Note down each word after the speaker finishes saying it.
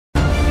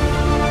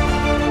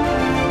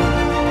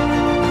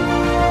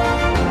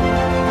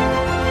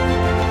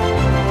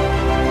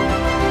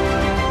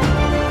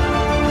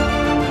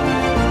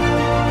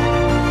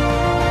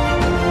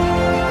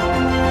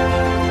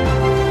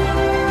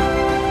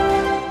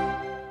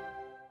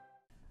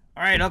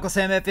right, Uncle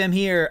Sam FM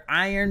here,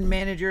 Iron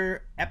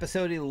Manager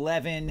episode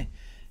 11,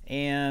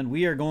 and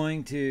we are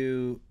going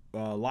to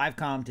live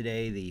comm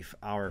today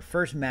our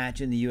first match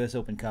in the U.S.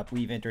 Open Cup.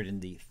 We've entered in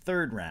the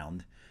third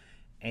round,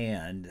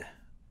 and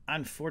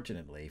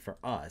unfortunately for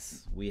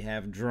us, we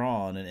have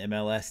drawn an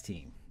MLS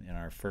team in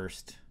our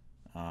first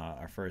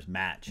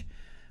match,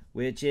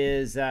 which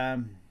is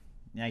I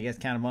guess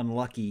kind of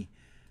unlucky.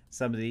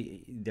 Some of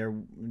it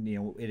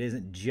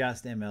isn't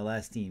just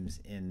MLS teams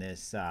in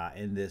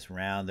this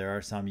round. There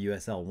are some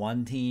USL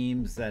 1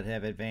 teams that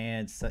have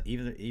advanced,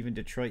 even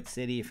Detroit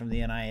City from the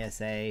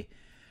NISA.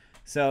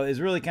 So it's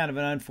really kind of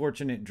an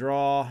unfortunate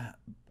draw,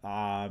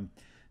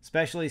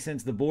 especially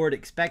since the board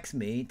expects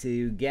me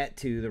to get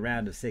to the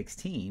round of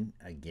 16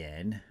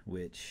 again,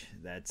 which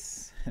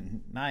that's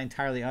not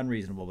entirely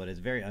unreasonable, but it's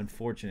very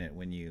unfortunate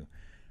when you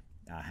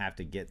have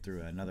to get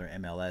through another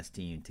MLS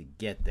team to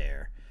get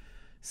there.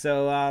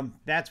 So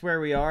that's where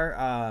we are,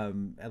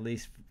 at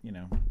least,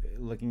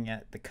 looking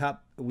at the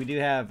cup. We do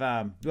have,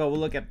 we'll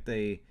look at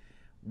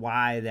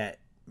why that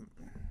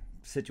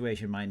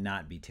situation might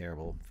not be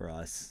terrible for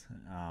us.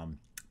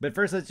 But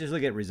first, let's just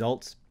look at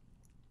results.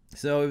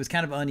 So it was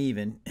kind of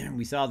uneven.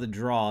 We saw the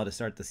draw to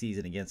start the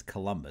season against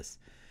Columbus.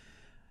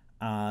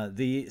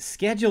 The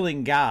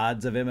scheduling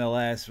gods of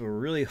MLS were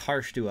really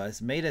harsh to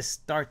us, made us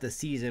start the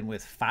season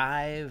with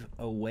 5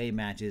 away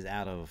matches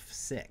out of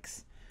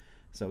 6.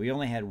 So we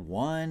only had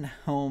 1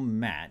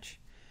 home match,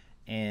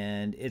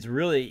 and it's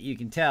really, you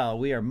can tell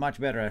we are much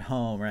better at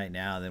home right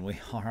now than we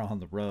are on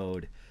the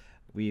road.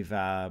 We've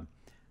our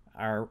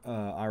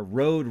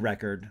road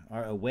record,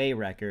 our away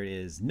record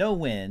is no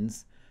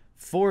wins,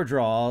 4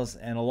 draws,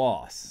 and a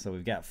loss. So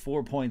we've got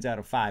 4 points out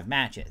of 5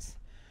 matches.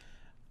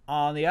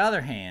 On the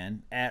other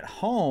hand, at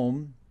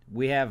home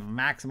we have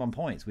maximum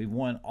points. We've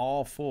won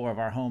all 4 of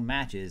our home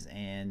matches,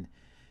 and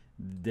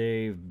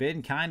they've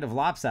been kind of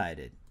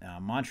lopsided.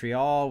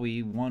 Montreal,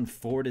 we won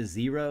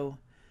 4-0.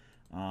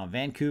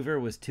 Vancouver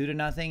was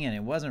 2-0, and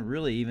it wasn't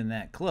really even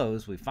that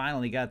close. We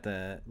finally got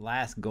the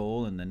last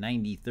goal in the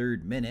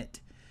 93rd minute.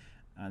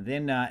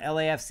 Then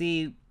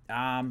LAFC,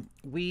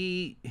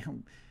 we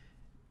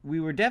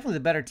were definitely the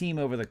better team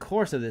over the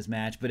course of this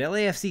match, but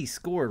LAFC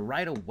scored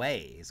right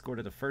away. He scored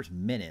at the first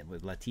minute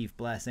with Latif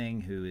Blessing,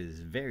 who is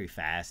very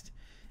fast.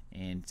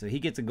 And so he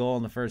gets a goal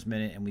in the first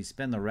minute, and we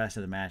spend the rest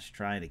of the match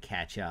trying to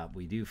catch up.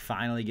 We do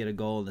finally get a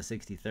goal in the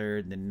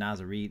 63rd, and then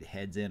Nazarit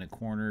heads in a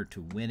corner to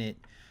win it.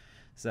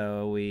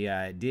 So we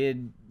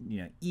did,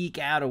 eke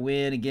out a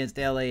win against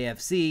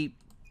LAFC.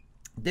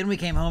 Then we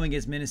came home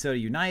against Minnesota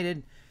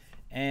United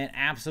and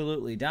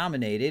absolutely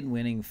dominated,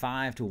 winning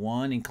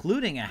 5-1,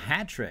 including a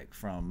hat trick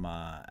from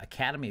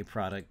Academy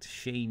product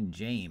Shane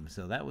James.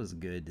 So that was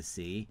good to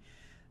see.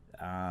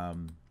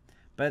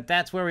 But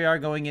that's where we are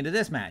going into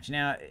this match.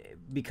 Now,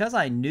 because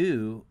I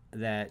knew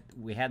that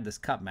we had this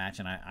cup match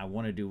and I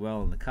want to do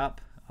well in the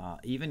cup,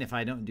 even if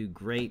I don't do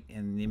great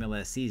in the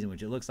MLS season,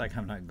 which it looks like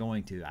I'm not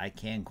going to, I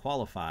can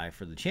qualify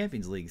for the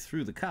Champions League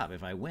through the cup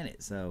if I win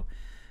it. So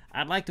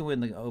I'd like to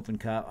win the Open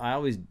Cup. I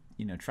always,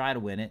 try to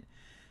win it.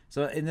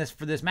 So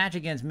for this match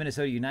against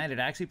Minnesota United,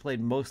 I actually played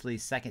mostly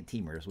second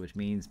teamers, which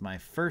means my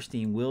first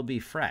team will be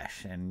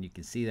fresh. And you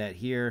can see that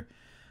here.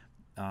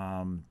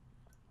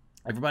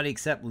 Everybody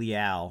except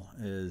Leal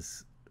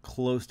is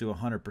close to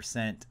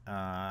 100%.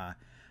 I'm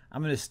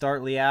going to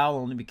start Leal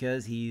only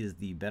because he is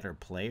the better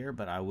player,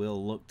 but I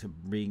will look to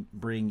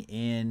bring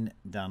in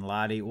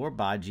Danladi or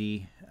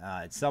Baji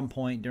at some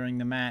point during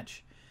the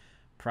match,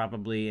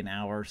 probably an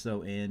hour or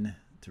so in,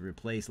 to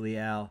replace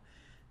Leal.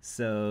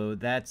 So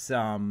that's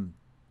we're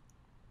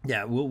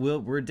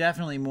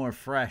definitely more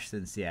fresh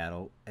than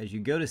Seattle. As you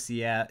go to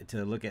Seattle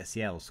to look at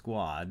Seattle's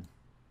squad,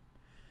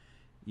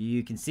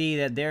 you can see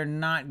that they're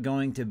not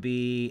going to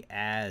be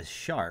as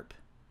sharp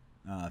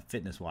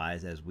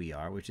fitness-wise as we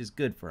are, which is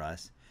good for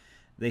us.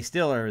 They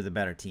still are the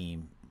better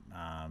team.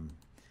 Raul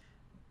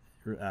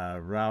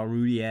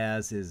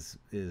Rudiaz is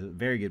a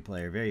very good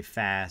player, very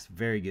fast,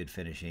 very good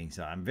finishing.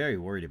 So I'm very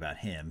worried about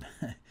him.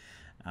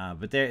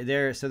 But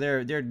they're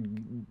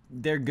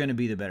going to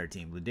be the better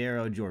team.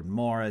 Ladero, Jordan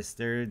Morris.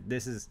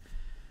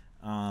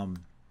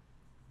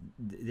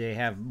 They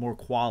have more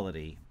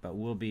quality, but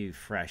we'll be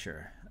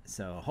fresher.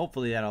 So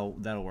hopefully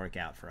that'll work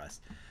out for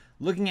us.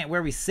 Looking at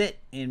where we sit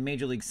in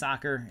Major League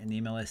Soccer in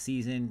the MLS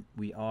season,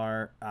 we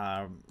are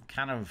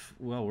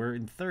we're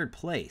in 3rd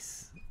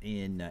place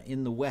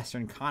in the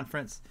Western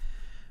Conference.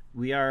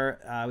 We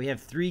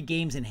have 3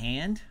 games in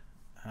hand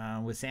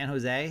with San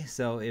Jose.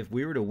 So if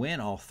we were to win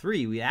all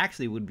 3, we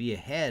actually would be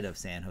ahead of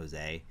San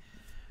Jose.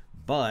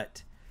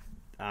 But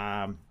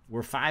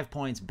we're 5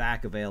 points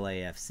back of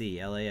LAFC.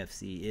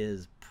 LAFC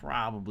is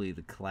probably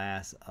the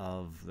class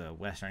of the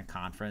Western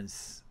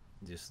Conference.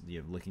 Just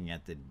looking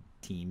at the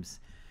teams,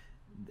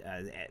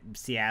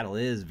 Seattle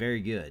is very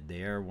good.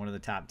 They are one of the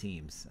top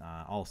teams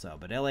also.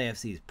 But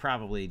LAFC is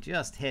probably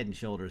just head and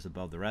shoulders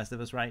above the rest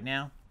of us right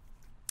now.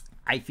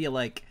 I feel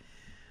like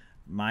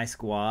my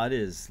squad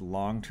is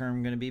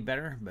long-term going to be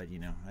better, but,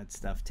 that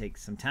stuff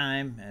takes some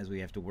time as we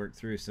have to work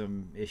through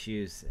some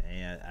issues.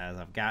 And as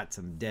I've got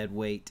some dead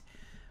weight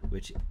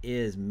which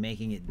is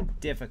making it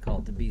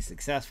difficult to be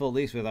successful, at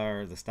least with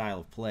the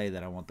style of play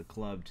that I want the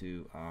club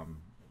to,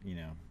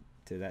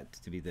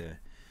 to be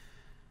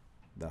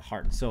the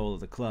heart and soul of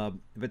the club.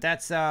 But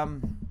that's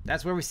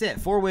where we sit.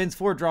 4 wins,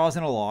 4 draws,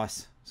 and a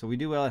loss. So we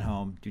do well at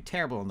home, do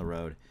terrible on the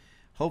road.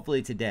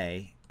 Hopefully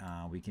today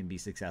we can be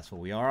successful.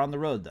 We are on the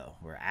road, though.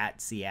 We're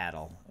at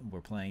Seattle. We're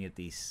playing at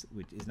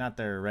which is not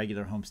their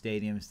regular home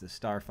stadium. It's the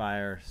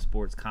Starfire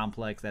Sports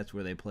Complex. That's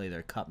where they play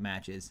their cup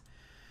matches.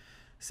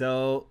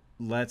 So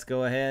let's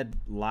go ahead,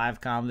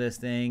 live comm this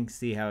thing,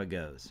 see how it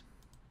goes.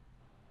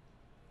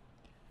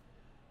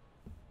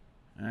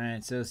 All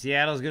right, so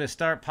Seattle's going to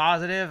start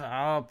positive.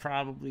 I'll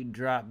probably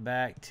drop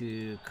back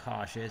to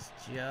cautious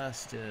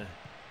just to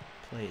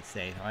play it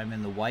safe. I'm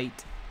in the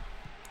white.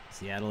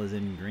 Seattle is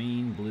in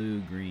green, blue,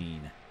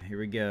 green. Here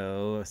we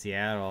go.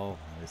 Seattle,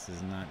 this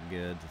is not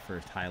good. The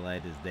first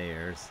highlight is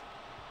theirs.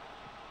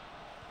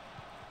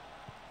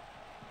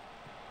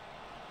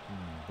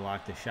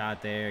 Blocked the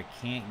shot there.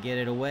 Can't get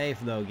it away,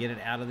 though. Get it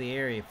out of the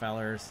area,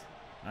 fellers.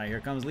 All right, here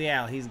comes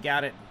Leal. He's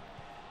got it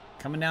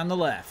coming down the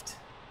left.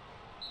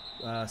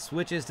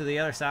 Switches to the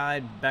other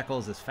side.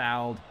 Beckles is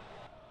fouled.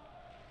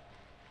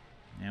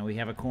 Now we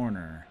have a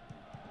corner.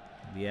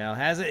 Leal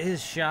has it.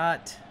 His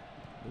shot.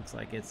 Looks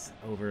like it's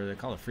over. They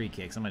call it a free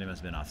kick. Somebody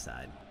must have been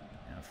offside.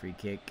 Now free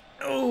kick.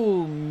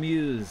 Oh,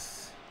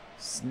 Muse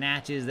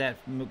snatches that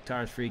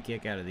Mukhtar's free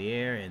kick out of the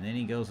air, and then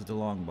he goes with the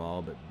long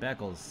ball, but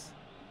Beckles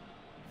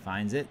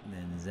finds it.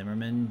 Then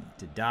Zimmerman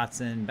to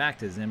Dotson, back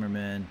to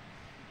Zimmerman,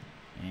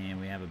 and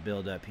we have a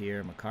build-up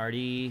here.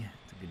 McCarty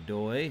to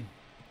Godoy,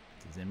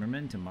 to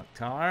Zimmerman, to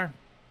Mukhtar.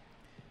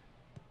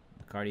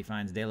 McCarty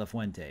finds De La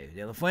Fuente.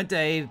 De La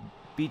Fuente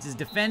beats his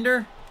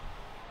defender.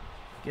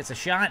 Gets a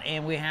shot,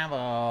 and we have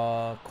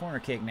a corner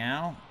kick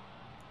now.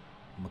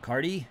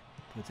 McCarty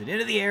puts it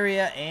into the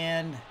area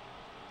and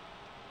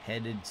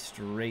headed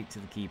straight to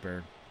the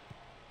keeper.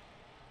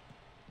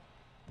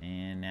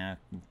 And now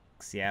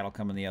Seattle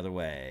coming the other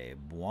way.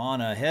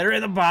 Buona, header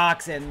in the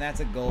box, and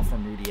that's a goal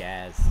from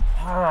Rudiaz.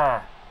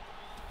 All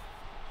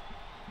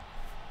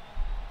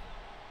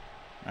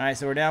right,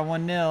 so we're down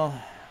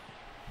 1-0.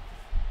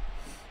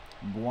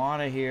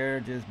 Buona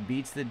here just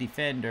beats the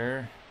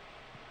defender.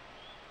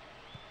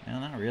 No,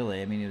 not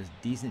really. I mean, it was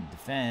decent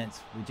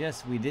defense.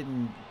 We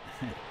didn't.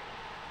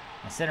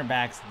 My center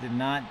backs did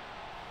not.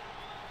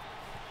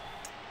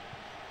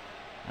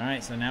 All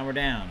right, so now we're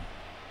down.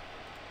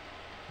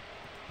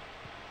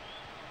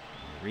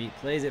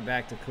 Plays it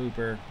back to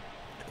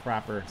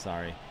Cropper,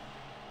 sorry.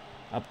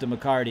 Up to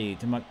McCarty,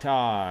 to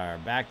Mukhtar,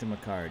 back to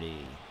McCarty.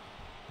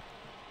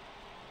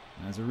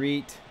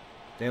 Nazarit.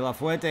 De La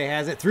Fuente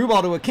has it. Through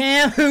ball to a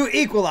Cam, who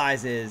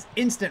equalizes.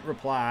 Instant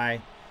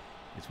reply.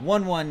 It's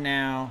 1-1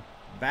 now.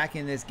 Back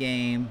in this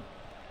game.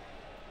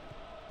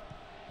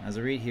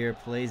 Nazarit here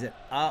plays it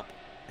up.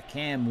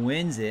 Cam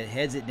wins it,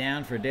 heads it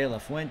down for De La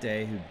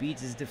Fuente, who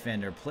beats his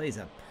defender, plays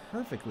a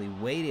perfectly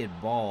weighted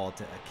ball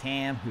to a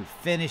Cam, who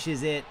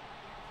finishes it,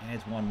 and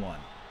it's 1-1. All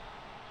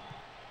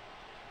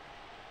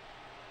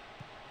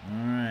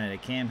right,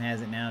 Cam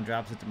has it now,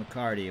 drops it to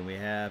McCarty, and we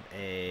have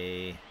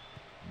a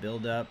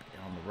build-up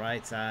on the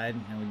right side,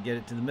 and we get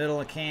it to the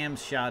middle.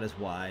 Cam's shot is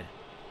wide.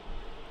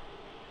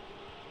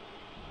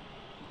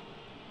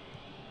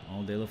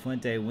 Oh, De La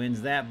Fuente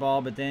wins that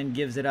ball, but then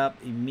gives it up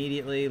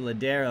immediately.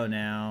 Ladero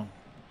now.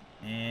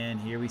 And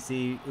here we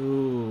see,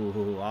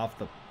 ooh, off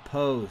the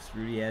post.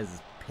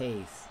 Rudiaz's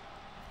pace.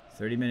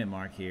 30-minute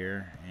mark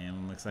here.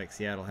 And looks like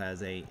Seattle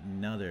has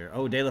another.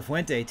 Oh, De La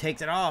Fuente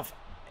takes it off.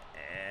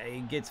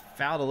 He gets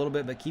fouled a little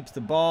bit, but keeps the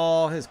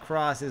ball. His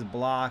cross is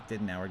blocked,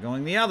 and now we're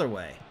going the other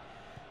way.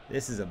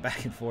 This is a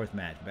back-and-forth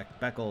match.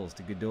 Beckles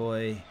to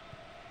Godoy.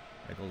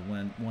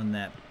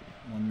 Beckles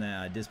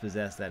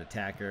dispossessed that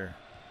attacker.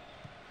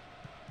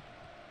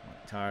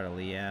 Mukhtar to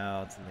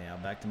Leal,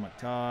 back to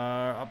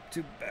Mukhtar, up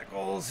to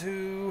Beckles,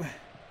 who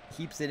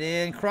keeps it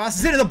in,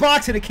 crosses into the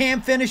box, and a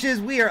Cam finishes.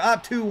 We are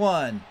up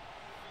 2-1.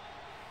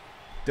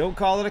 Don't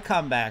call it a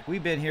comeback.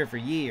 We've been here for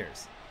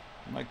years.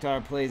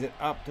 Mukhtar plays it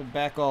up to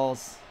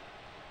Beckles.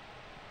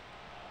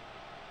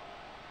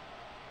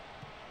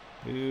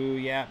 Ooh,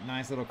 yeah,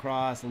 nice little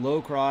cross,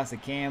 low cross. A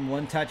Cam,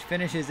 one touch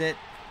finishes it,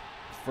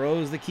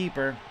 froze the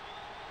keeper.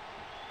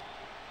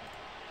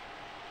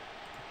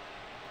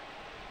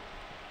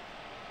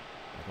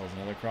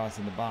 Another cross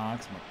in the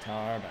box.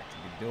 Mukhtar back to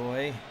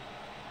Godoy.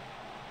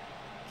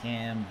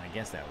 Cam, I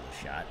guess that was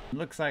a shot.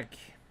 Looks like,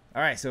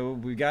 all right, so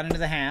we got into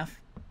the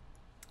half.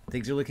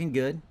 Things are looking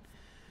good.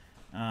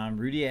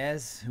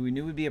 Rudiaz, who we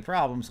knew would be a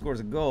problem, scores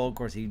a goal. Of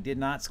course, he did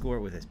not score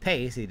it with his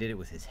pace. He did it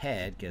with his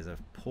head because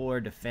of poor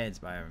defense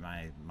by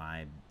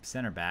my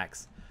center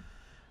backs.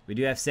 We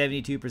do have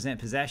 72%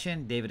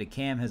 possession. David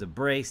Akam has a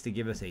brace to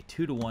give us a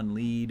 2-1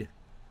 lead.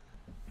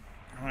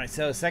 All right,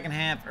 so second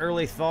half,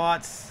 early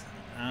thoughts.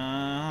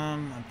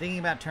 I'm thinking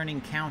about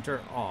turning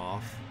counter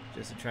off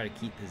just to try to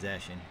keep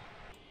possession.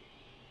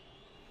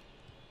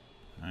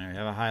 All right, we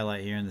have a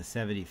highlight here in the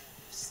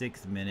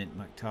 76th minute.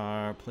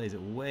 Mukhtar plays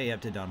it way up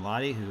to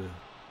Donladi, who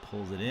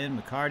pulls it in.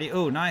 McCarty,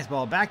 oh, nice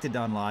ball back to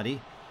Donladi,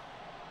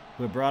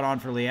 who had brought on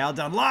for Leal.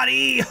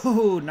 Dunlawdy!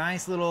 Oh,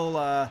 nice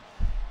little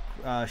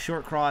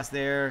short cross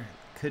there.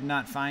 Could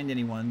not find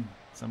anyone.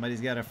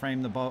 Somebody's got to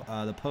frame the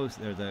post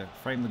or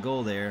frame the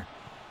goal there.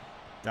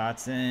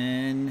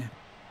 Dotson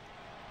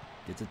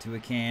gets it to a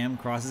Cam,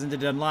 crosses into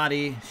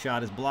Dunlawdy.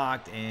 Shot is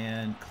blocked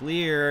and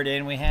cleared,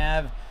 and we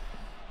have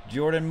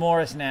Jordan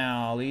Morris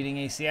now leading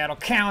a Seattle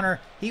counter.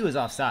 He was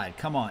offside.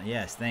 Come on.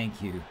 Yes,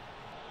 thank you.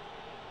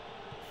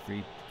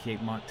 Free kick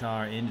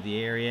Mokhtar into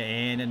the area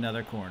and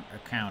another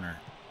counter.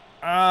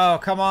 Oh,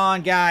 come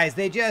on, guys.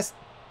 They just...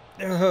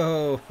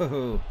 Oh.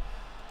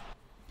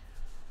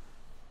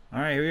 All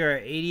right, here we are,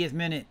 80th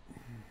minute.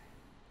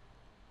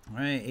 All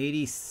right,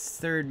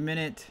 83rd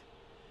minute.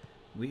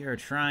 We are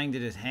trying to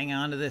just hang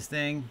on to this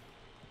thing.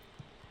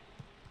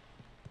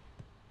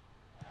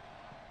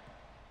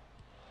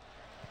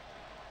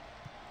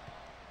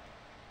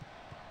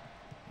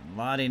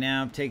 Lottie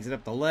now takes it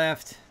up the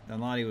left.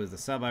 Dunlawdy was the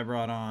sub I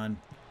brought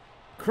on.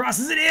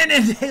 Crosses it in,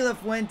 and De La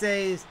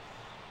Fuente's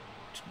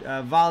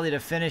volley to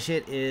finish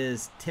it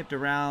is tipped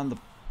around the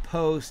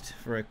post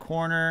for a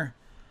corner.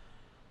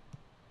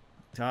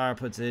 Tar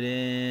puts it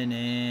in,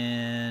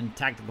 and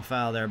tactical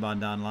foul there by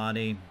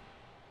Dunlawdy.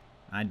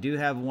 I do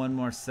have one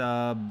more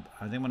sub.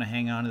 I think I'm going to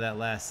hang on to that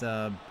last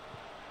sub.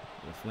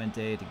 La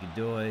Fuente to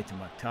Godoy to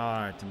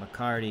Mokhtar to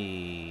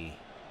McCarty.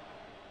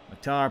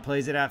 Mokhtar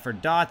plays it out for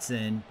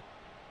Dotson,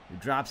 who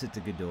drops it to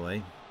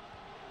Godoy.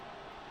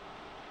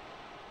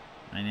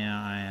 I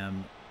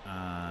am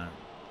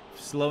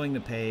slowing the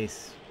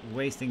pace,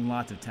 wasting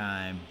lots of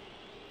time.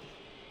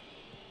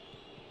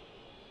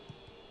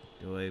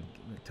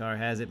 Mokhtar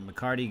has it.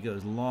 McCarty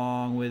goes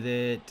long with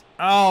it.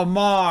 Oh,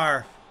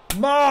 Mar!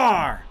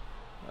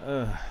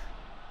 Ugh.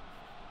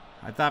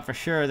 I thought for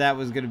sure that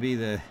was going to be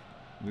the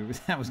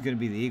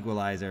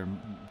equalizer.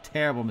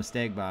 Terrible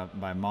mistake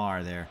by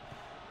Mar there.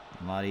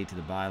 Lottie to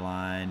the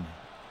byline,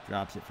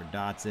 drops it for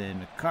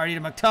Dotson. McCarty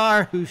to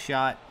Mokhtar, who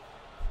shot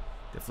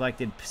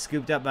deflected,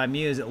 scooped up by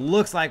Muse. It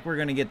looks like we're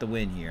going to get the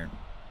win here.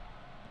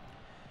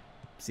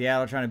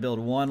 Seattle trying to build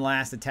one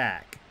last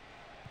attack.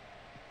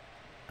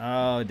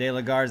 Oh, De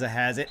La Garza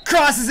has it.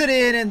 Crosses it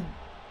in, and...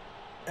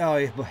 Oh,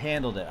 he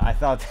handled it. I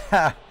thought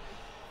that...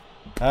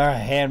 All right,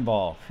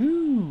 handball.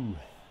 Whew.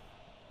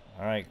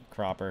 All right,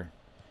 Cropper.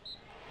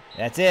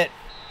 That's it.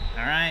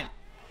 All right.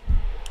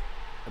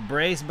 A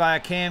brace by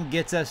Cam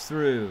gets us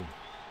through.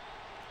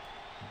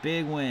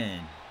 Big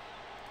win.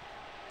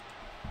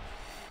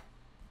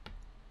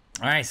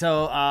 All right,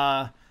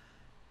 so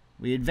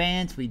we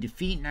advance. We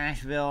defeat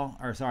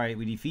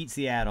we defeat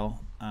Seattle,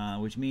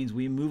 which means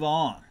we move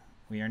on.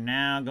 We are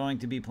now going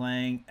to be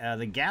playing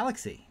the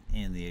Galaxy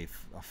in the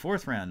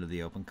fourth round of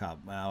the Open Cup.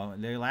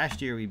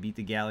 Last year we beat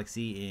the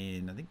Galaxy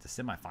in, I think, the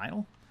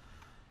semifinal.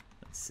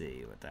 Let's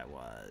see what that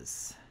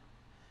was.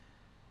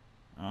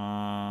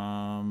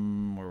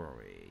 Where were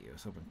we?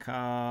 U.S. Open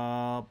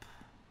Cup.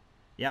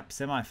 Yep,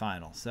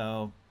 semifinal.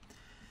 So,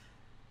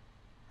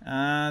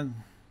 the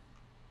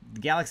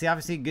Galaxy,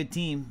 obviously a good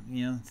team.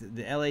 You know,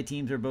 the LA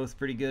teams are both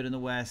pretty good in the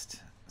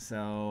West.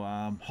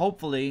 So,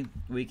 hopefully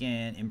we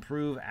can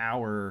improve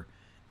our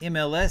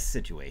MLS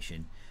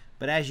situation.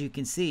 But as you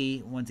can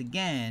see, once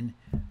again,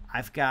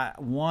 I've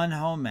got one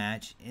home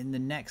match in the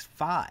next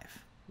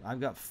 5. I've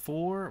got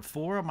four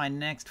of my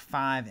next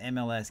 5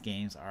 MLS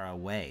games are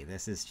away.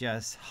 This is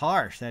just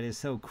harsh. That is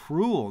so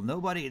cruel.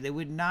 They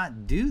would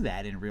not do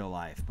that in real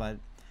life, but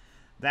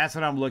that's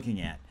what I'm looking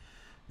at.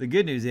 The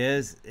good news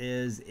is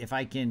if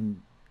I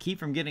can keep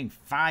from getting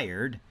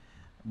fired,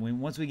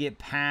 once we get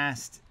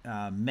past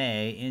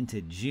May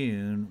into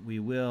June, we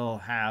will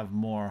have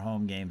more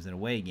home games than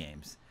away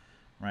games.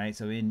 Right,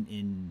 so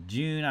in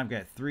June, I've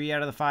got 3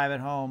 out of the 5 at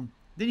home.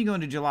 Then you go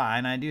into July,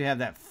 and I do have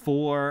that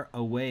 4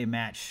 away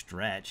match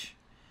stretch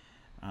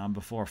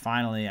before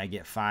finally I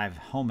get 5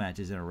 home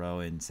matches in a row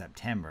in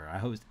September. I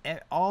host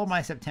all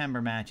my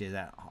September matches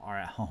are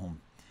at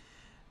home.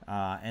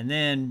 And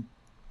then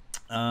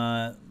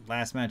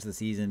last match of the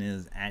season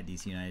is at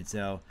DC United.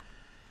 So,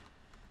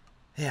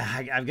 yeah,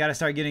 I've got to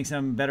start getting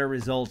some better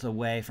results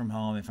away from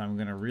home if I'm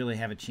going to really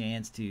have a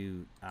chance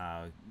to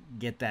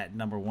get that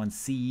 #1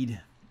 seed.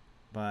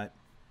 But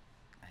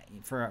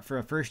for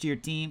a first-year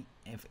team,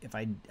 if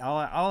all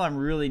I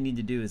really need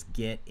to do is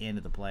get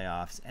into the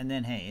playoffs, and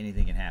then hey,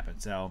 anything can happen.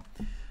 So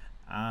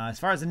as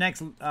far as the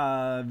next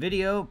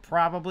video,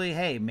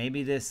 probably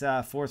maybe this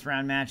 4th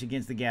round match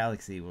against the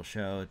Galaxy will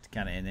show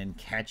and then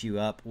catch you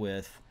up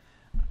with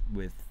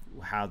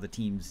how the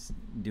team's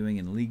doing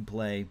in league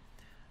play.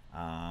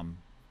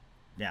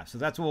 Yeah, so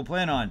that's what we'll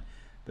plan on.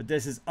 But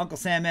this is Uncle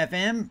Sam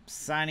FM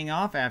signing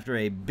off after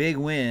a big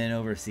win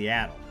over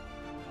Seattle.